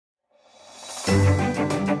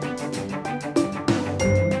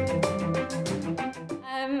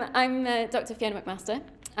I'm Dr. Fiona McMaster.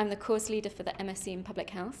 I'm the course leader for the MSc in Public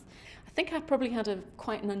Health. I think I probably had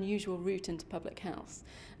quite an unusual route into public health.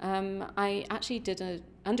 I actually did an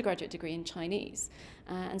undergraduate degree in Chinese,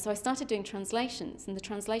 and so I started doing translations, and the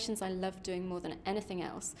translations I loved doing more than anything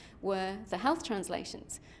else were the health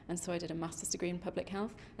translations. And so I did a master's degree in public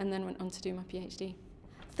health and then went on to do my PhD.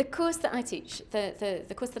 The course that I teach,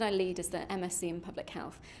 the course that I lead is the MSc in Public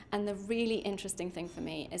Health, and the really interesting thing for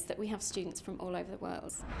me is that we have students from all over the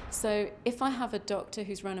world. So if I have a doctor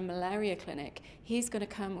who's run a malaria clinic, he's going to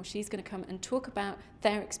come or she's going to come and talk about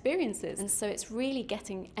their experiences. And so it's really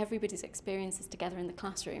getting everybody's experiences together in the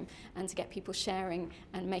classroom and to get people sharing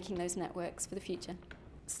and making those networks for the future.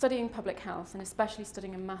 Studying public health, and especially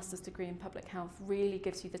studying a master's degree in public health, really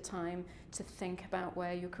gives you the time to think about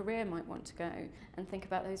where your career might want to go and think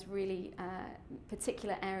about those really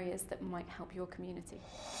particular areas that might help your community.